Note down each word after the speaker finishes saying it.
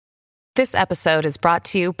This episode is brought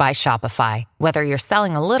to you by Shopify. Whether you're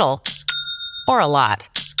selling a little or a lot,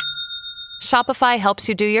 Shopify helps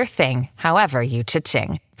you do your thing, however you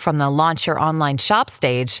cha-ching. From the launch your online shop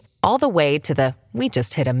stage, all the way to the we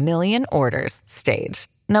just hit 1 million orders stage.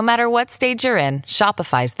 No matter what stage you're in,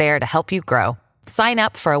 Shopify's there to help you grow. Sign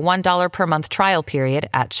up for a $1 per month trial period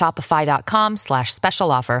at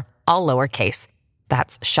shopify.com/special offer, all lowercase.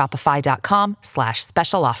 That's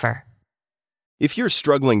shopify.com/special offer. If you're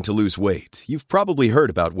struggling to lose weight, you've probably heard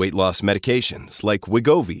about weight loss medications like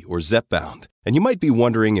Wegovy or Zepbound, and you might be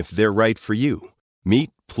wondering if they're right for you. Meet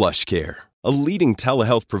PlushCare, a leading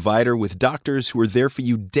telehealth provider with doctors who are there for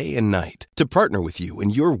you day and night to partner with you in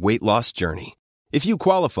your weight loss journey. If you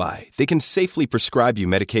qualify, they can safely prescribe you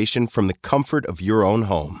medication from the comfort of your own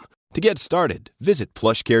home. To get started, visit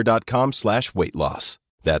plushcare.com/weightloss.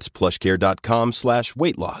 That's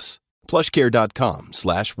plushcare.com/weightloss.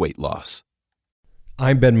 plushcare.com/weightloss.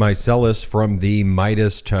 I'm Ben Meiselas from the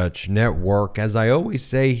Midas Touch Network. As I always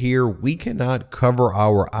say here, we cannot cover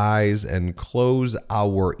our eyes and close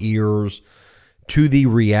our ears to the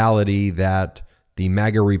reality that the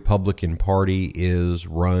MAGA Republican Party is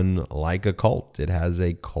run like a cult. It has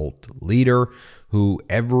a cult leader who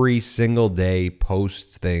every single day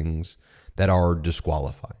posts things that are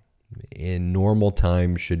disqualifying. In normal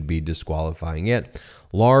times should be disqualifying. Yet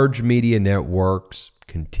large media networks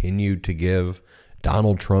continue to give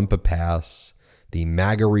Donald Trump a pass. The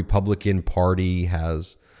MAGA Republican Party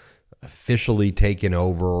has officially taken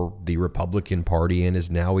over the Republican Party and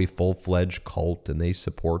is now a full-fledged cult, and they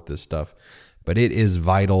support this stuff. But it is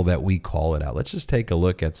vital that we call it out. Let's just take a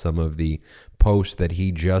look at some of the posts that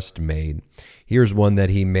he just made. Here's one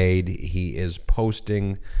that he made. He is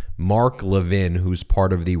posting Mark Levin, who's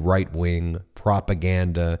part of the right-wing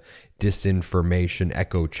propaganda disinformation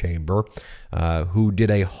echo chamber, who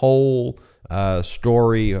did a whole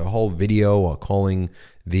story, a whole video calling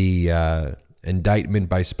the indictment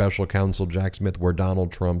by special counsel Jack Smith, where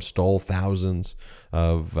Donald Trump stole thousands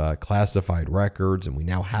of classified records, and we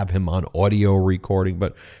now have him on audio recording.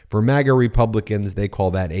 But for MAGA Republicans, they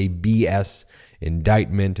call that a BS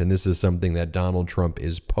indictment, and this is something that Donald Trump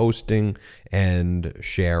is posting and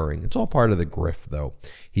sharing. It's all part of the grift, though.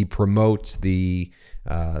 He promotes the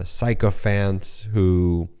sycophants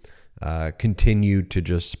who continue to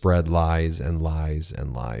just spread lies and lies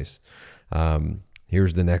and lies.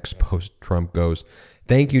 Here's the next post. Trump goes,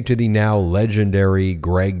 "Thank you to the now legendary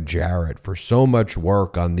Greg Jarrett for so much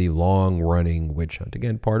work on the long-running witch hunt."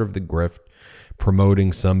 Again, part of the grift,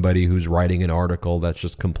 promoting somebody who's writing an article that's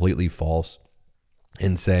just completely false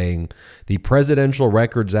and saying the Presidential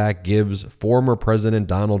Records Act gives former President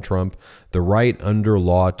Donald Trump the right under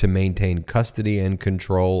law to maintain custody and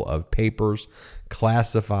control of papers,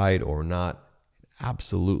 classified or not.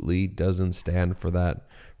 Absolutely doesn't stand for that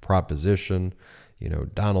proposition. You know,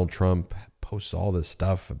 Donald Trump posts all this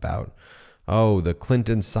stuff about, oh, the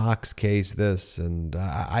Clinton Sox case, this, and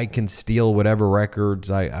I can steal whatever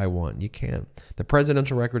records I want. You can't. The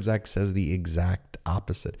Presidential Records Act says the exact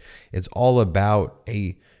opposite. It's all about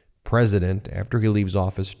a president, after he leaves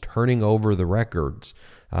office, turning over the records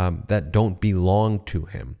that don't belong to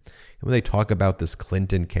him. And when they talk about this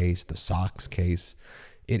Clinton case, the Sox case,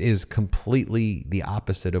 it is completely the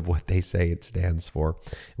opposite of what they say it stands for.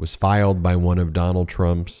 It was filed by one of Donald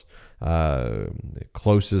Trump's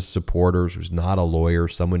closest supporters, who's not a lawyer,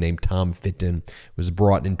 someone named Tom Fitton. It was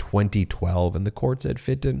brought in 2012, and the court said,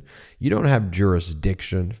 Fitton, you don't have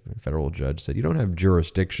jurisdiction, a federal judge said, you don't have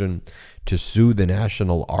jurisdiction to sue the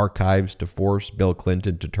National Archives to force Bill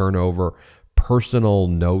Clinton to turn over personal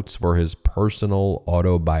notes for his personal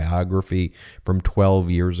autobiography from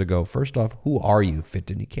 12 years ago. First off, who are you,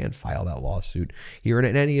 Fitton? You can't file that lawsuit here. And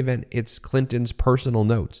in any event, it's Clinton's personal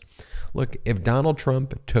notes. Look, if Donald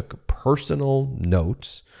Trump took personal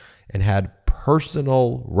notes and had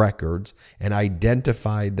personal records and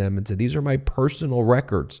identified them and said, these are my personal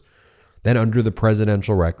records, then under the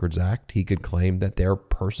Presidential Records Act, he could claim that they're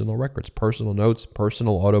personal records, personal notes,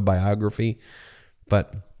 personal autobiography.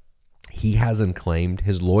 But he hasn't claimed,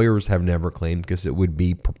 his lawyers have never claimed, because it would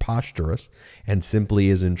be preposterous and simply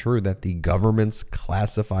isn't true, that the government's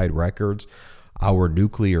classified records, our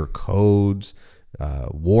nuclear codes,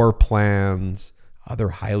 war plans, other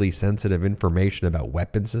highly sensitive information about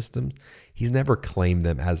weapon systems, he's never claimed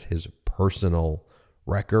them as his personal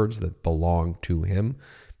records that belong to him.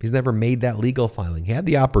 He's never made that legal filing. He had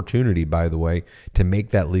the opportunity, by the way, to make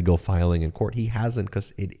that legal filing in court. He hasn't,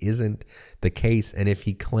 because it isn't the case. And if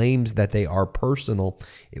he claims that they are personal,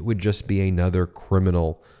 it would just be another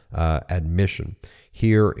criminal admission.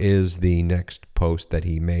 Here is the next post that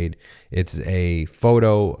he made. It's a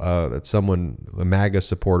photo that a MAGA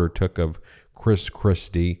supporter took of Chris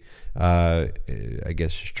Christie, I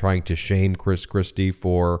guess trying to shame Chris Christie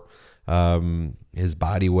for his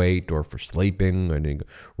body weight or for sleeping and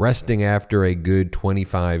resting after a good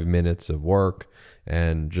 25 minutes of work.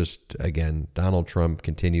 And just, again, Donald Trump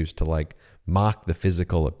continues to mock the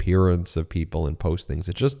physical appearance of people and post things.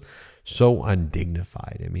 It's just so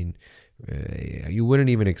undignified. I mean, you wouldn't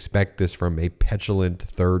even expect this from a petulant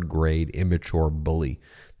third grade immature bully.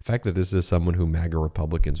 The fact that this is someone who MAGA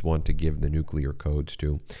Republicans want to give the nuclear codes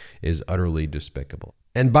to is utterly despicable.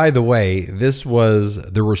 And by the way, this was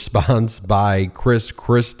the response by Chris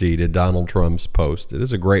Christie to Donald Trump's post. It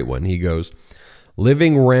is a great one. He goes,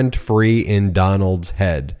 "Living rent-free in Donald's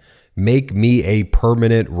head. Make me a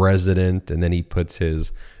permanent resident." And then he puts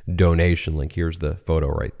his donation link. Here's the photo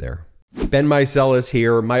right there. Ben Meiselas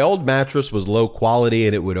here. My old mattress was low quality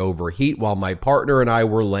and it would overheat while my partner and I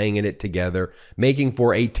were laying in it together, making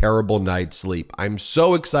for a terrible night's sleep. I'm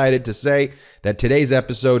so excited to say that today's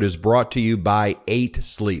episode is brought to you by 8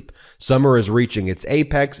 Sleep. Summer is reaching its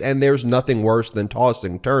apex and there's nothing worse than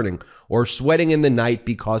tossing, turning, or sweating in the night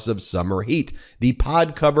because of summer heat. The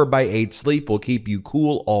pod cover by 8 Sleep will keep you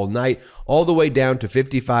cool all night, all the way down to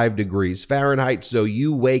 55 degrees Fahrenheit, so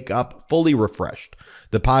you wake up fully refreshed.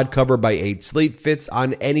 The pod cover by 8 Sleep fits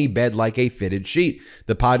on any bed like a fitted sheet.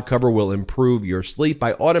 The pod cover will improve your sleep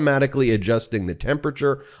by automatically adjusting the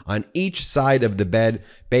temperature on each side of the bed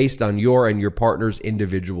based on your and your partner's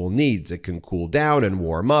individual needs. It can cool down and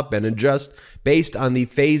warm up and adjust based on the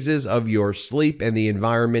phases of your sleep and the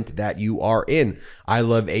environment that you are in. I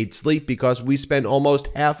love 8 Sleep because we spend almost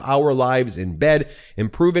half our lives in bed.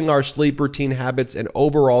 Improving our sleep routine habits and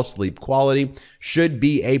overall sleep quality should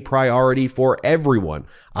be a priority for everyone.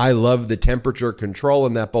 I love the temperature control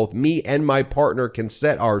and that both me and my partner can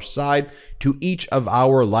set our side to each of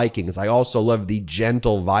our likings. I also love the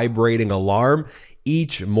gentle vibrating alarm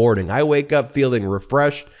each morning. I wake up feeling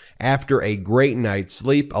refreshed after a great night's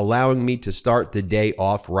sleep, allowing me to start the day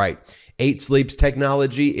off right. 8 Sleep's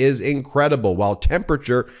technology is incredible. While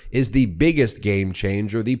temperature is the biggest game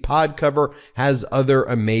changer, the pod cover has other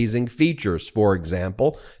amazing features. For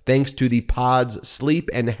example, thanks to the pod's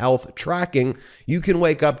sleep and health tracking, you can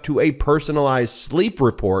wake up to a personalized sleep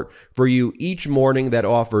report for you each morning that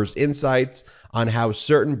offers insights on how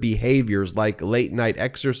certain behaviors like late night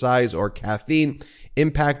exercise or caffeine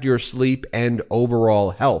impact your sleep and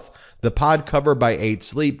overall health. The pod cover by 8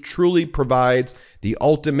 Sleep truly provides the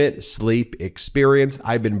ultimate sleep experience.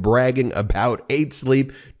 I've been bragging about 8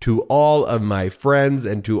 Sleep to all of my friends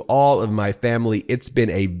and to all of my family. It's been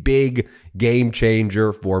a big game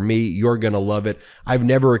changer for me. You're going to love it. I've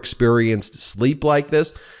never experienced sleep like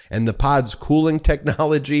this, and the pod's cooling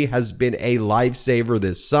technology has been a lifesaver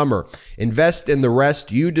this summer. Invest in the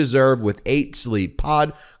rest you deserve with 8 Sleep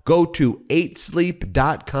Pod. Go to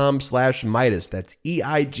 8sleep.com/Midas. That's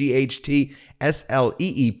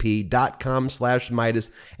EIGHTSLEEP.com/Midas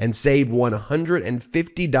and save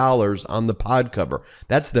 $150 on the pod cover.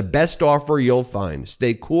 That's the best offer you'll find.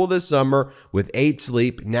 Stay cool this summer with 8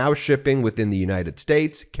 Sleep, now shipping within the United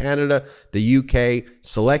States, Canada, the UK,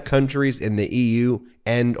 select countries in the EU,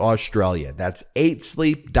 and Australia. That's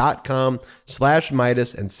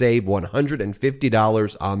 8sleep.com/Midas and save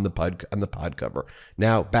 $150 on the pod cover.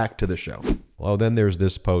 Now back to the show. Well, then there's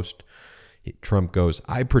this post. Trump goes,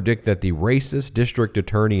 "I predict that the racist district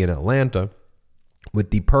attorney in Atlanta with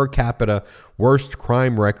the per capita worst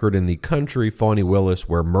crime record in the country, Fani Willis,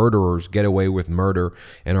 where murderers get away with murder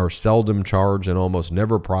and are seldom charged and almost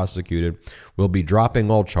never prosecuted, will be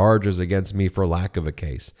dropping all charges against me for lack of a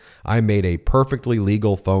case. I made a perfectly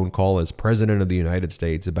legal phone call as President of the United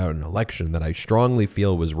States about an election that I strongly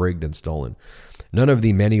feel was rigged and stolen. None of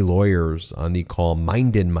the many lawyers on the call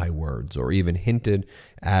minded my words or even hinted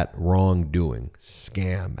at wrongdoing.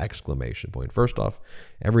 Scam! Exclamation point. First off,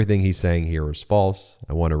 everything he's saying here is false.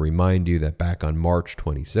 I want to remind you that back on March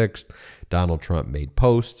 26th, Donald Trump made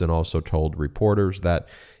posts and also told reporters that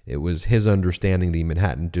it was his understanding the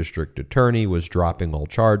Manhattan District Attorney was dropping all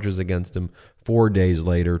charges against him. 4 days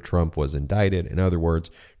later, Trump was indicted. In other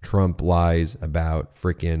words, Trump lies about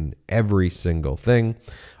freaking every single thing.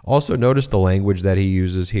 Also, notice the language that he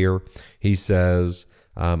uses here. He says,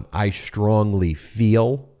 I strongly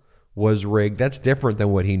feel was rigged. That's different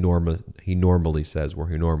than what he normally says, where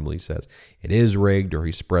he normally says it is rigged, or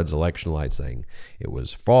he spreads election lies saying it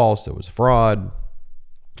was false, it was fraud.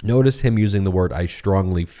 Notice him using the word I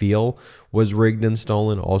strongly feel was rigged and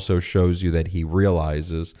stolen also shows you that he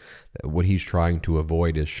realizes that what he's trying to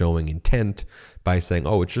avoid is showing intent by saying,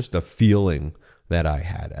 oh, it's just a feeling that I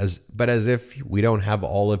had. But as if we don't have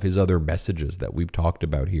all of his other messages that we've talked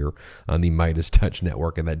about here on the Midas Touch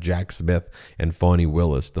Network, and that Jack Smith and Fani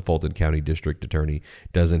Willis, the Fulton County District Attorney,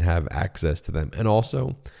 doesn't have access to them. And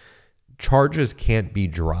also, charges can't be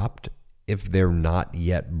dropped if they're not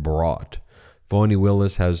yet brought. Fani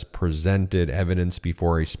Willis has presented evidence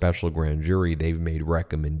before a special grand jury. They've made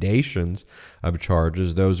recommendations of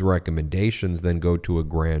charges. Those recommendations then go to a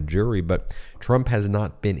grand jury, but Trump has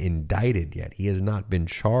not been indicted yet. He has not been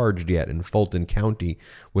charged yet in Fulton County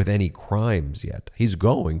with any crimes yet. He's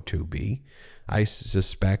going to be, I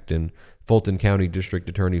suspect, and Fulton County District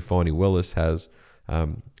Attorney Fani Willis has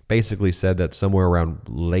basically said that somewhere around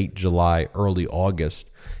late July, early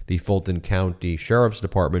August, the Fulton County Sheriff's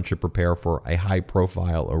Department should prepare for a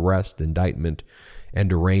high-profile arrest, indictment,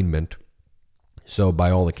 and arraignment. So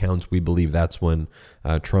by all accounts, we believe that's when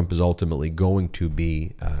Trump is ultimately going to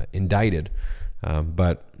be indicted.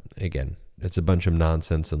 But again, it's a bunch of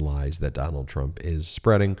nonsense and lies that Donald Trump is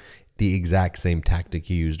spreading. The exact same tactic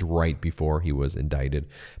he used right before he was indicted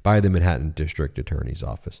by the Manhattan District Attorney's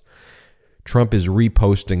Office. Trump is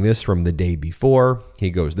reposting this from the day before. He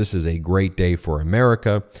goes, "This is a great day for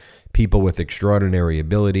America. People with extraordinary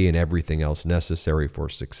ability and everything else necessary for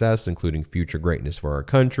success, including future greatness for our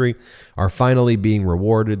country, are finally being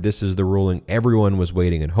rewarded. This is the ruling everyone was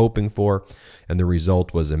waiting and hoping for, and the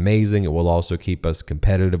result was amazing. It will also keep us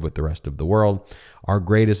competitive with the rest of the world. Our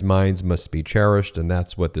greatest minds must be cherished, and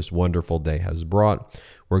that's what this wonderful day has brought.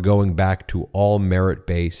 We're going back to all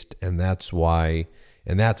merit-based, and that's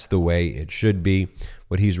the way it should be."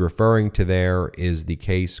 What he's referring to there is the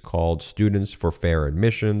case called Students for Fair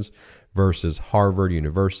Admissions versus Harvard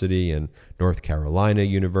University and North Carolina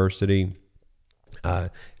University.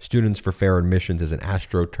 Students for Fair Admissions is an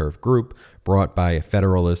AstroTurf group brought by a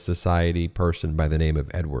Federalist Society person by the name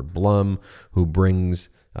of Edward Blum, who brings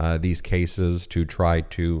these cases to try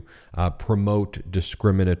to promote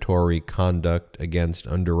discriminatory conduct against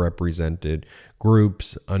underrepresented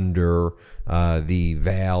groups under the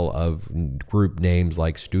veil of group names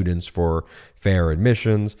like Students for Fair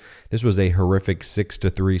Admissions. This was a horrific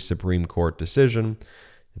 6-3 Supreme Court decision.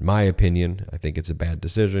 In my opinion, I think it's a bad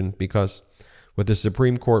decision because what the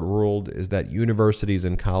Supreme Court ruled is that universities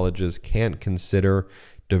and colleges can't consider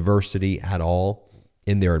diversity at all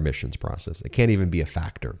in their admissions process. It can't even be a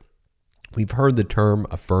factor. We've heard the term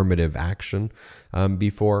affirmative action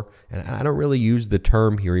before, and I don't really use the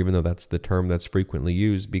term here, even though that's the term that's frequently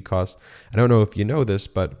used, because I don't know if you know this,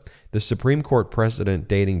 but the Supreme Court precedent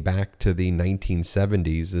dating back to the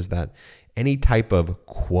 1970s is that any type of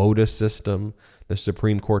quota system the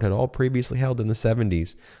Supreme Court had all previously held in the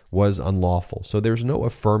 70s was unlawful. So there's no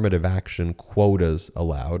affirmative action quotas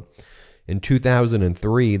allowed. In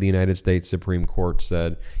 2003, the United States Supreme Court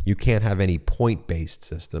said you can't have any point-based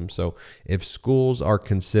system. So if schools are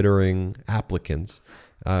considering applicants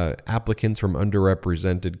from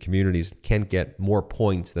underrepresented communities can get more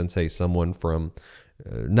points than, say, someone from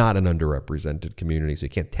not an underrepresented community. So you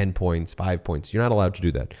can't 10 points, 5 points. You're not allowed to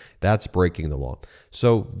do that. That's breaking the law.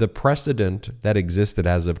 So the precedent that existed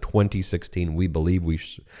as of 2016, we believe we're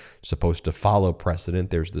supposed to follow precedent.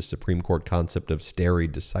 There's the Supreme Court concept of stare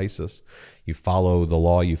decisis. You follow the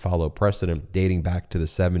law, you follow precedent dating back to the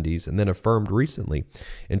 70s and then affirmed recently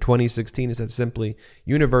in 2016 is that simply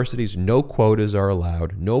universities, no quotas are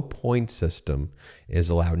allowed, no point system is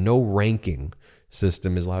allowed, no ranking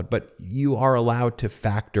system is allowed, but you are allowed to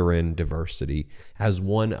factor in diversity as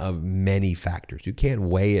one of many factors. You can't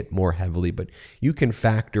weigh it more heavily, but you can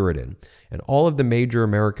factor it in. And all of the major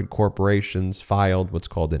American corporations filed what's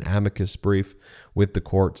called an amicus brief with the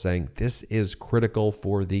court saying this is critical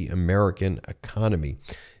for the American economy.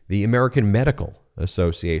 The American Medical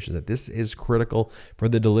Association, that this is critical for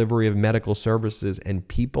the delivery of medical services, and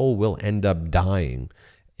people will end up dying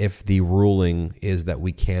if the ruling is that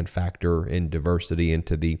we can't factor in diversity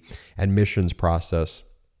into the admissions process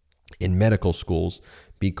in medical schools,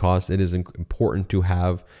 because it is important to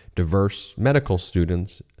have diverse medical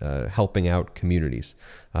students helping out communities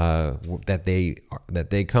that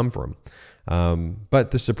they come from. But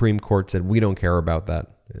the Supreme Court said we don't care about that.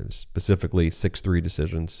 Specifically, 6-3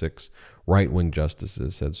 decision, 6 right-wing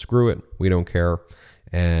justices said screw it, we don't care,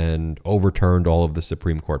 and overturned all of the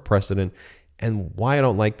Supreme Court precedent. And why I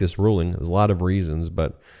don't like this ruling, there's a lot of reasons,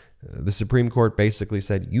 but the Supreme Court basically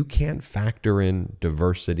said you can't factor in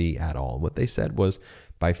diversity at all. And what they said was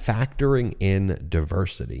by factoring in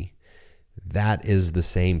diversity, that is the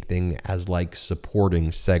same thing as like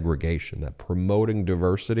supporting segregation, that promoting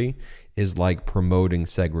diversity is like promoting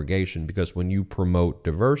segregation, because when you promote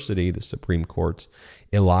diversity, the Supreme Court's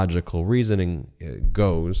illogical reasoning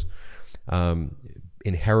goes,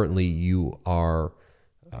 inherently you are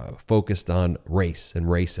focused on race and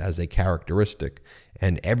race as a characteristic,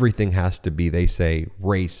 and everything has to be, they say,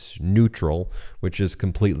 race neutral, which is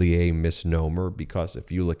completely a misnomer, because if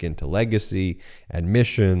you look into legacy,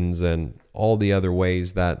 admissions, and all the other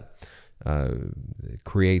ways that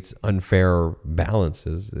creates unfair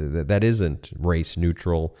balances, that isn't race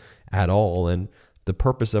neutral at all. And the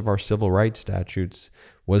purpose of our civil rights statutes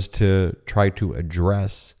was to try to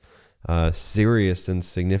address serious and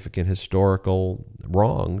significant historical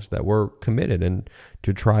wrongs that were committed, and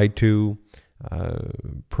to try to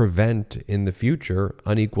prevent in the future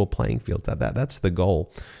unequal playing fields. That's the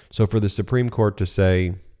goal. So for the Supreme Court to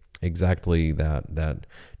say exactly that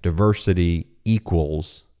diversity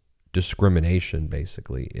equals discrimination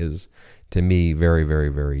basically is, to me, very, very,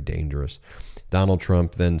 very dangerous. Donald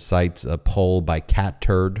Trump then cites a poll by Cat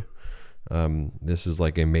Turd. This is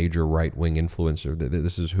like a major right-wing influencer.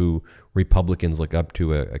 This is who Republicans look up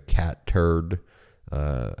to, a Cat Turd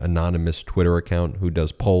anonymous Twitter account who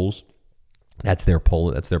does polls. That's their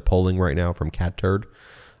poll. That's their polling right now from Cat Turd.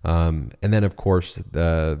 And then, of course,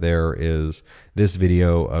 there is this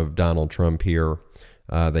video of Donald Trump here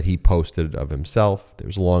that he posted of himself.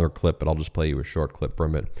 There's a longer clip, but I'll just play you a short clip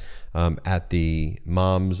from it. At the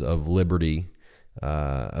Moms of Liberty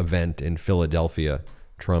event in Philadelphia,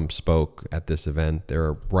 Trump spoke at this event. They're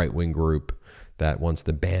a right-wing group that wants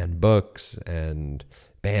to ban books and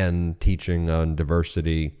ban teaching on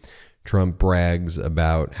diversity. Trump brags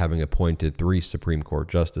about having appointed 3 Supreme Court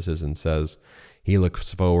justices and says he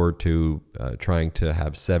looks forward to trying to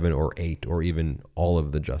have 7 or 8 or even all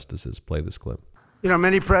of the justices. Play this clip. You know,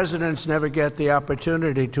 many presidents never get the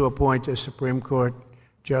opportunity to appoint a Supreme Court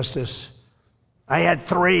justice. I had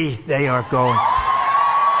 3. They are going.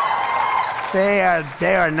 They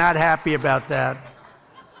are not happy about that.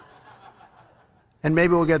 And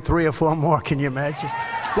maybe we'll get 3 or 4 more. Can you imagine?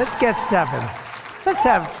 Let's get 7. Let's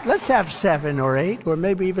have 7 or 8 or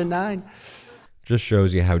maybe even 9. Just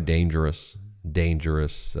shows you how dangerous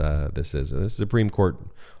this is. The Supreme Court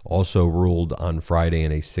also ruled on Friday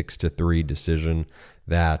in a 6-3 decision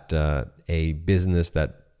that a business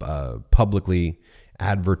that publicly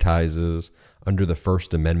advertises under the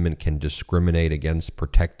First Amendment can discriminate against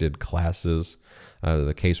protected classes.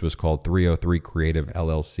 The case was called 303 Creative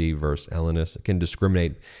LLC versus Ellenis. It can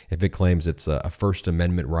discriminate if it claims it's a First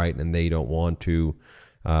Amendment right and they don't want to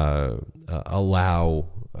allow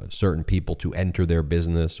certain people to enter their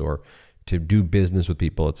business or to do business with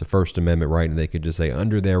people. It's a First Amendment right, and they could just say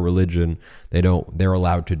under their religion they're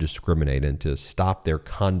allowed to discriminate, and to stop their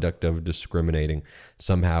conduct of discriminating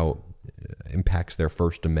somehow impacts their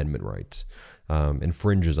First Amendment rights,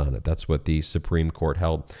 infringes on it. That's what the Supreme Court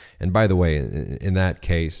held. And by the way, in that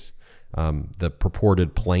case, the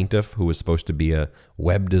purported plaintiff, who was supposed to be a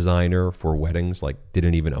web designer for weddings,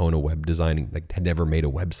 didn't even own a web design, had never made a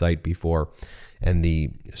website before, and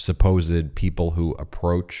the supposed people who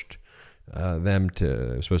approached them it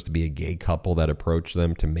was supposed to be a gay couple that approached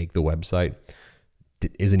them to make the website,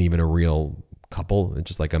 isn't even a real couple. It's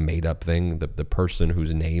just like a made-up thing. The person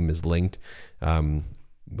whose name is linked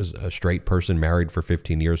was a straight person married for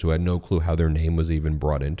 15 years who had no clue how their name was even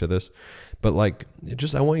brought into this. But I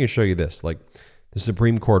want to show you this. The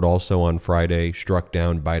Supreme Court also on Friday struck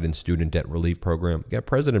down Biden's student debt relief program. You got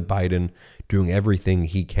President Biden doing everything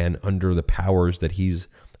he can under the powers that he's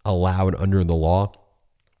allowed under the law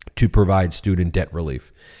to provide student debt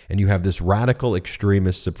relief. And you have this radical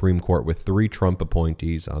extremist Supreme Court with 3 Trump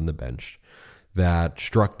appointees on the bench that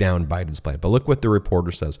struck down Biden's plan. But look what the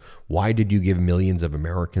reporter says. Why did you give millions of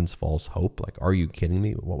Americans false hope? Are you kidding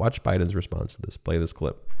me? Well, watch Biden's response to this. Play this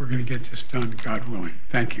clip. We're going to get this done, God willing.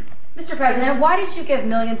 Thank you. Mr. President, why did you give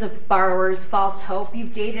millions of borrowers false hope?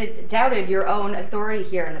 You've doubted your own authority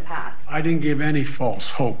here in the past. I didn't give any false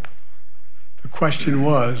hope. The question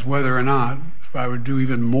was whether or not I would do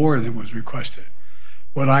even more than was requested.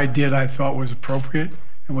 What I did, I thought was appropriate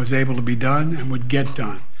and was able to be done and would get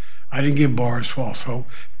done. I didn't give borrowers false hope,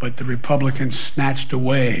 but the Republicans snatched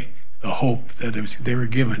away the hope that they were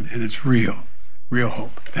given, and it's real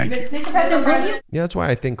hope. Thank you. Mr. President, yeah, that's why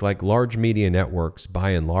I think large media networks,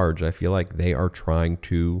 by and large, I feel like they are trying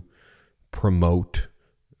to promote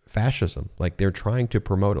fascism. They're trying to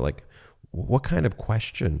promote it. What kind of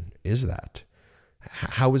question is that?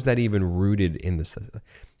 How is that even rooted in this,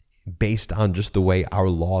 based on just the way our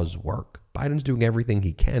laws work? Biden's doing everything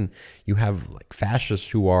he can. You have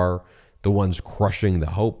fascists who are the ones crushing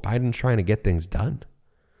the hope. Biden's trying to get things done.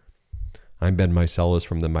 I'm Ben Meiselas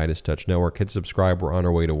from the Midas Touch Network. Hit subscribe. We're on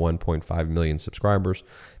our way to 1.5 million subscribers.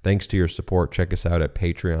 Thanks to your support. Check us out at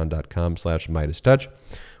patreon.com/MidasTouch.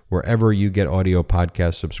 wherever you get audio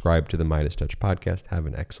podcasts. Subscribe to the Midas Touch podcast. Have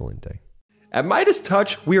an excellent day. At Midas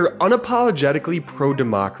Touch, we are unapologetically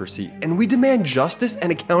pro-democracy, and we demand justice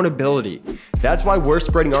and accountability. That's why we're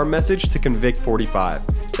spreading our message to Convict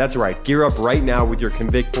 45. That's right, gear up right now with your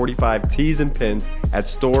Convict 45 tees and pins at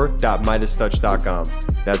store.midastouch.com.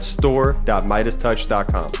 That's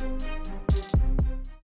store.midastouch.com.